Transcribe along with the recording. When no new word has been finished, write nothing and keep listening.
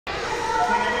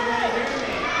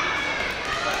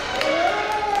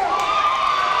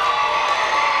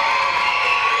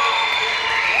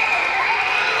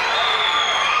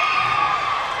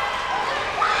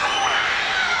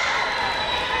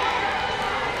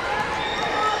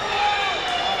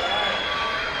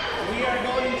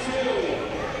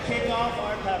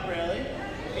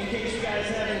in case you guys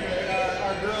haven't heard,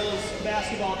 our girls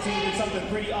basketball team did something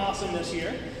pretty awesome this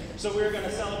year. So we were going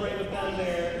to celebrate with them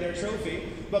their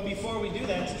trophy. But before we do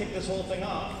that, to kick this whole thing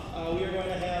off, we are going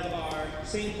to have our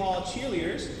St. Paul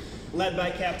cheerleaders, led by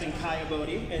Captain Kaya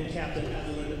Bodie and Captain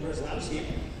Evelyn Brzezowski,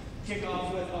 kick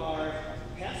off with our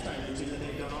halftime routine that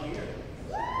they've done all year.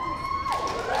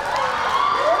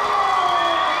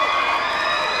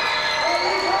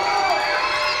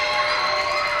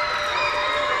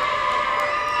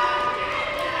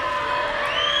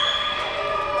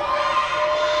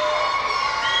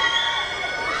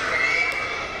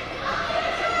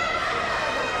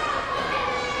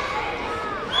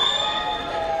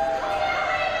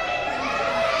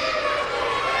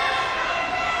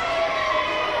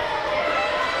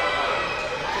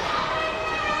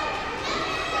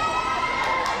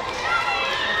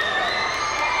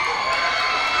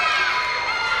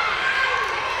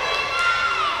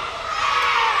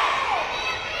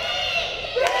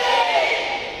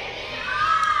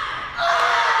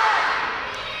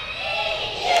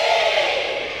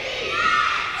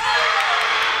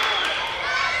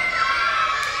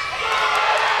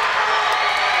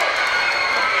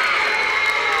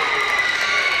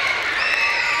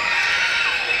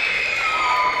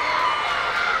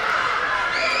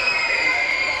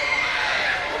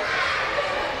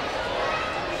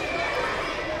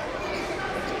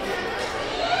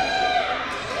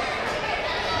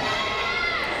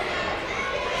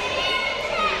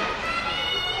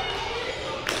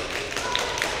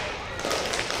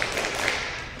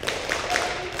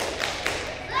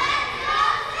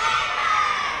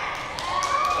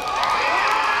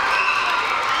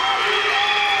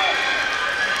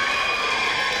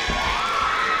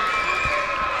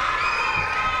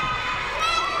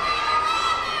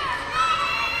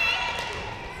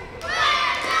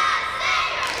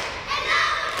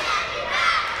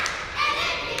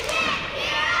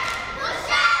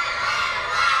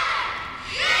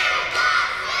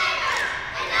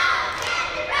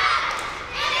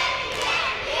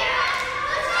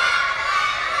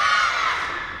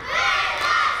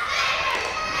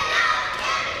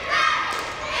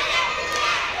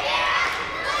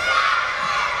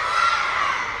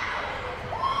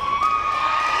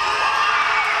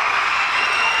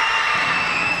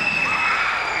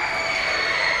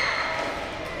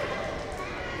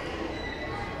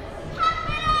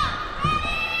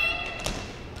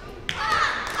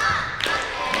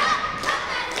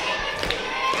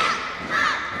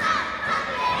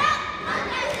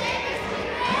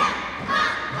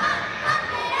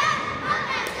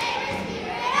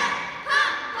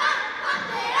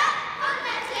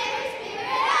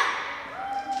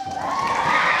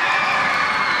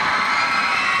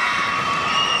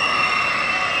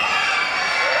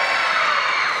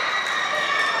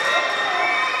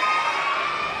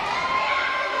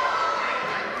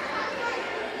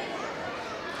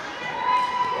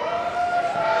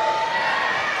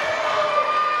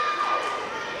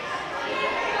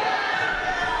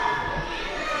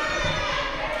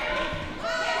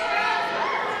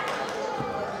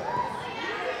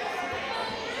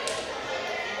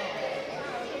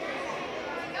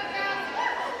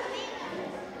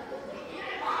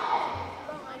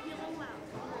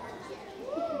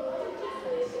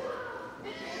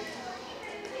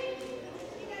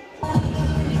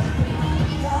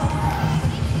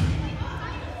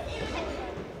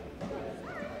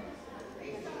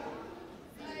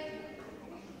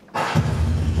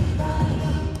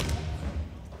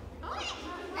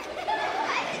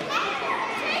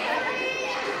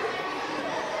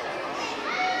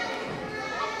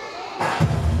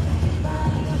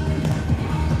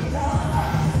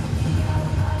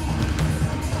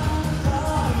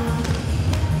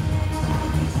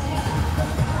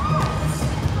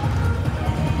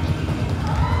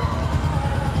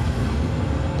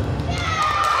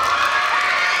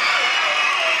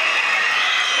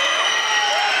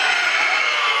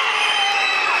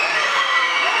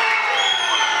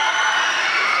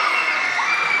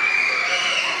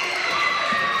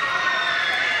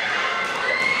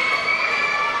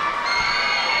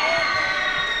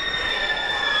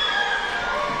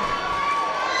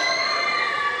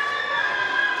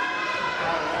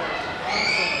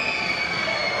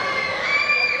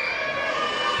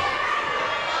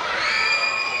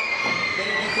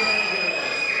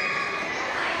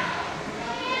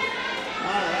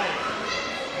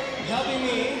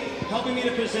 Helping me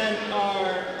to present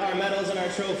our medals and our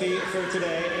trophy for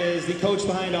today is the coach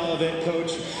behind all of it,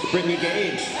 Coach Brittany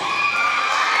Gage.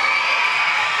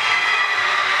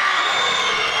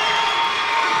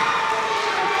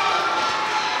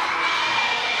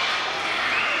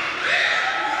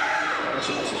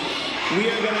 Gracias.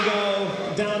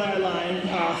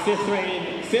 fifth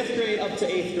grade up to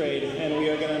 8th grade, and we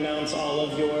are going to announce all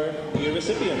of your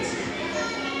recipients.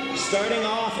 Starting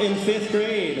off in 5th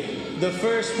grade, the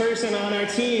first person on our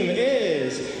team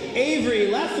is Avery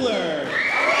Leffler.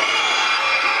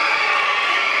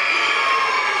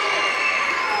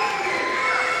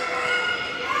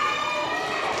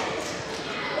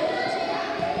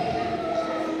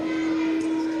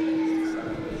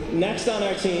 Next on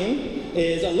our team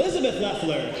is Elizabeth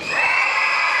Leffler.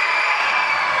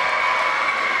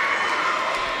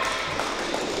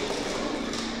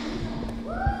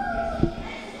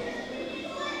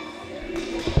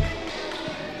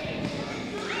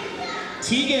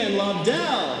 Tegan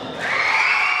Lobdell.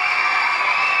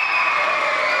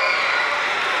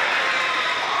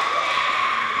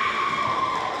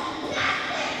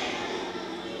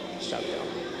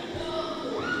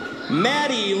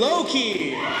 Maddie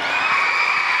Loki.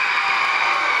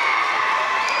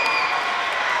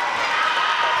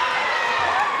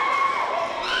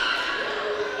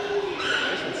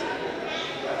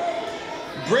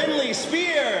 Brinley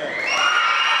Spear.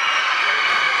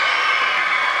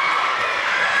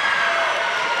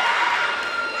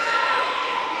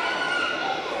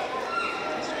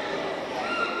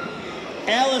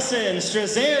 Allison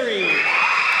Strazzeri.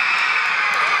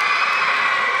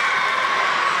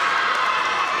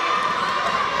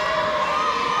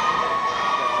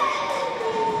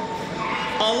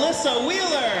 Alyssa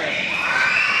Wheeler.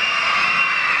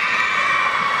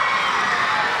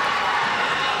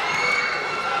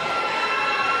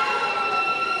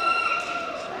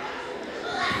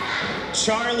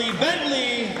 Charlie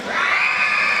Bentley.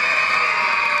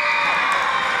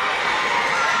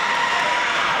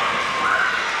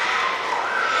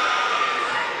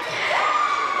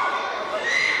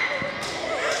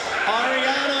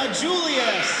 Ariana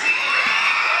Julius.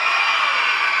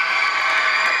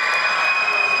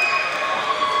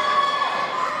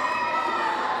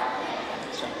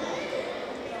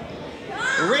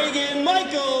 Reagan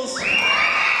Michaels.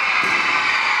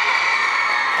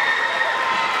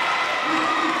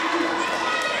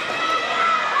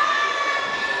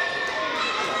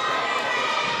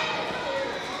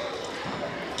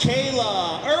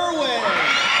 Kayla Irwin.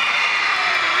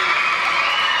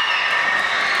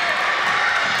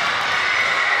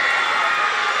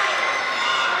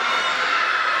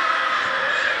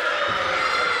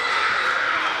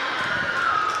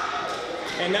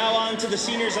 And now on to the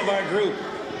seniors of our group.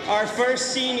 Our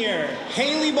first senior,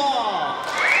 Haley Ball.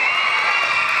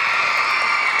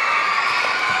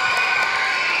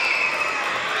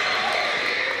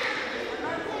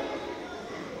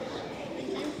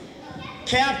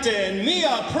 Captain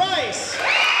Mia Price.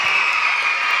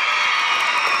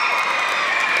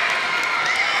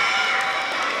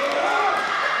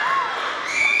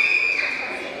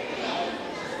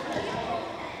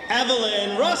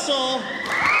 Evelyn Russell.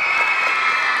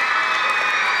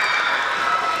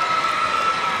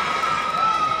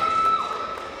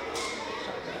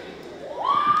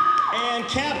 And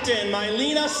Captain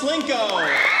Mylena Slinko.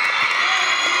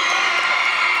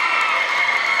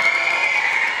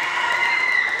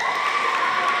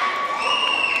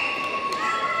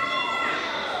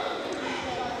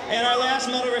 And our last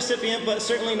medal recipient, but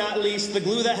certainly not least, the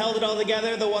glue that held it all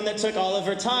together, the one that took all of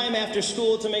her time after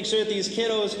school to make sure that these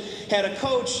kiddos had a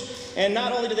coach, and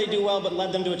not only did they do well, but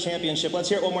led them to a championship. Let's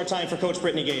hear it one more time for Coach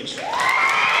Brittany Gage.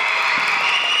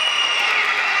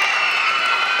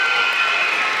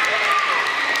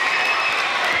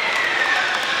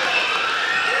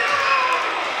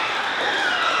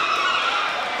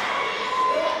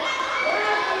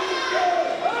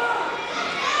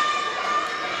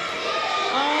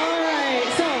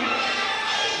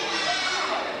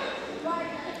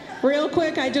 Real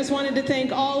quick, I just wanted to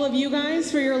thank all of you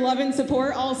guys for your love and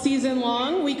support all season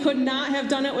long. We could not have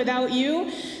done it without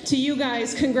you. To you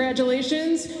guys,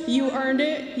 congratulations. You earned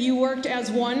it. You worked as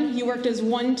one. You worked as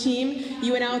one team.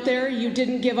 You went out there. You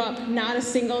didn't give up. Not a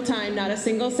single time, not a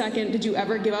single second did you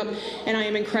ever give up. And I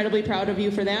am incredibly proud of you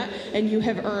for that. And you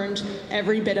have earned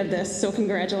every bit of this. So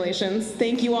congratulations.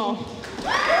 Thank you all.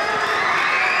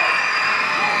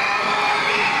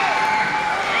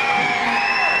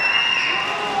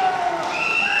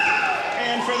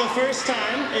 First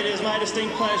time, it is my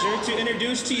distinct pleasure to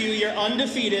introduce to you your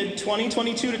undefeated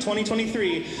 2022 to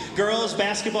 2023 girls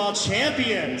basketball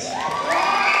champions.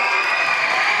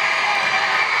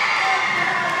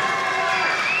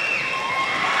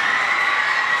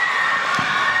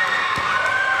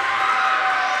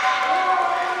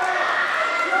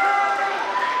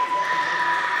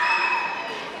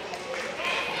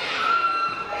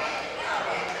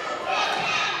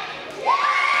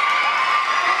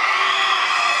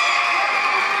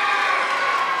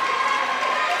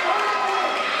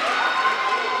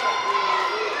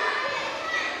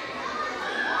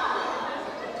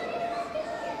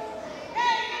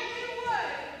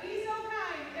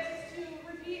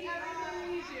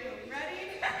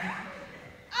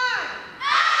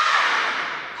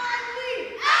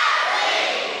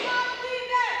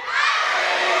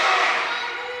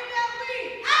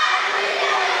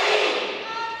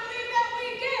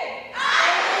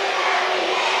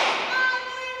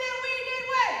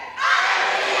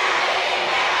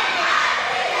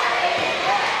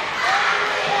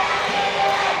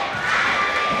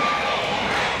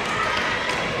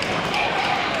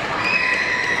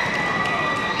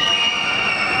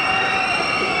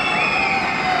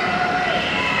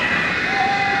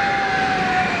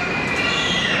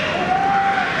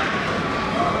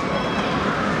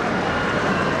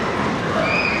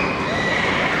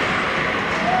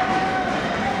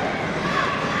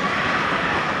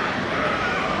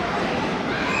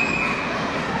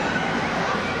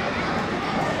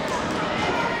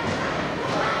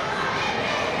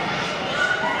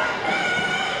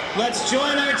 Let's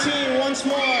join our team once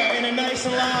more in a nice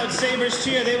and loud Sabres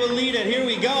cheer. They will lead it. Here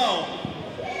we go.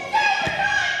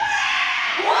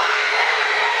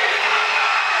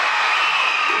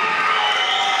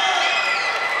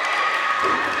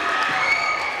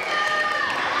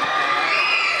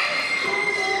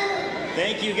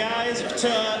 Thank you guys.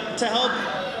 To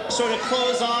help sort of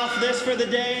close off this for the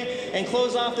day and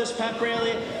close off this pep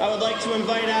rally, I would like to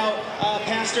invite out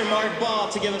Pastor Mark Ball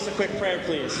to give us a quick prayer,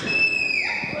 please.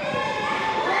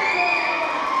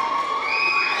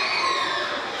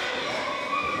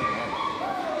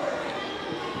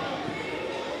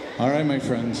 All right, my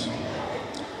friends.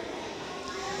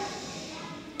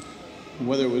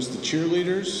 Whether it was the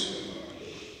cheerleaders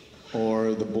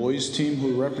or the boys team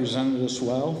who represented us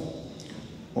well,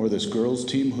 or this girls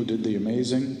team who did the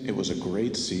amazing, it was a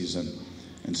great season.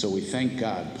 And so we thank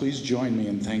God. Please join me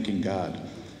in thanking God.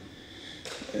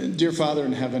 Dear Father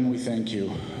in heaven, we thank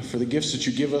you for the gifts that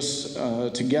you give us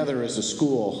together as a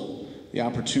school, the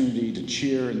opportunity to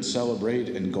cheer and celebrate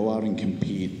and go out and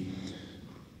compete.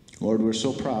 Lord, we're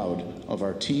so proud of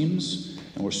our teams,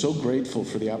 and we're so grateful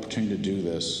for the opportunity to do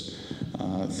this.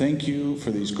 Thank you for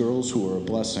these girls who are a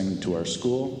blessing to our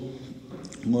school.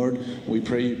 Lord, we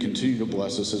pray you continue to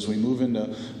bless us as we move into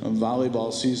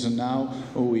volleyball season now.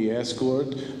 We ask,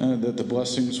 Lord, that the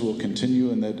blessings will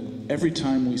continue and that every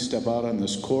time we step out on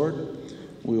this court,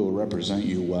 we will represent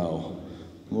you well.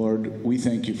 Lord, we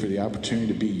thank you for the opportunity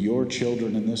to be your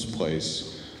children in this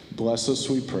place. Bless us,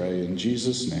 we pray, in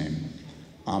Jesus' name.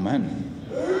 Amen.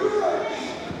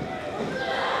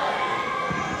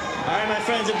 All right, my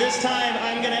friends, at this time,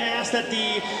 I'm going to ask that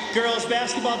the girls'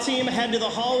 basketball team head to the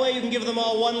hallway. You can give them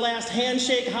all one last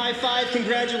handshake, high five,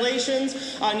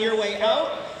 congratulations on your way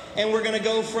out. And we're going to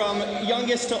go from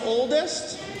youngest to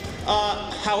oldest.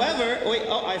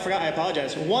 I forgot, I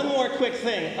apologize. One more quick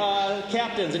thing.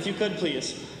 Captains, if you could,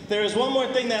 please. There is one more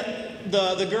thing that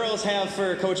the girls have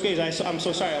for Coach Gage. I'm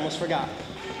so sorry, I almost forgot.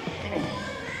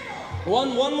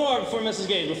 One more for Mrs.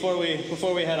 Gage before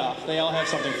we head off. They all have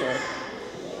something for her.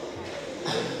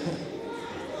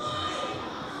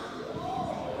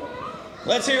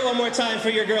 Let's hear it one more time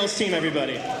for your girls' team,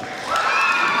 everybody.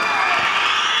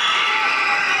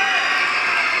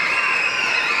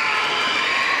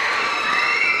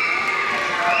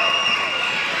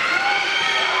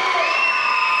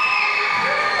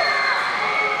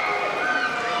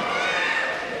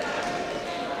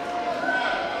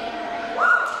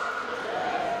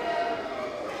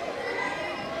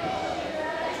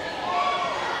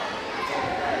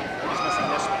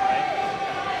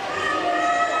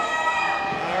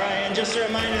 Just a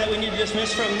reminder that we need to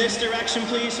dismiss from this direction,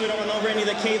 please, so we don't run over any of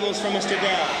the cables from Mr.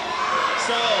 Dell.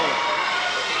 So,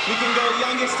 we can go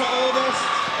youngest to oldest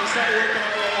and start working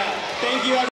our way out. Thank you, everyone.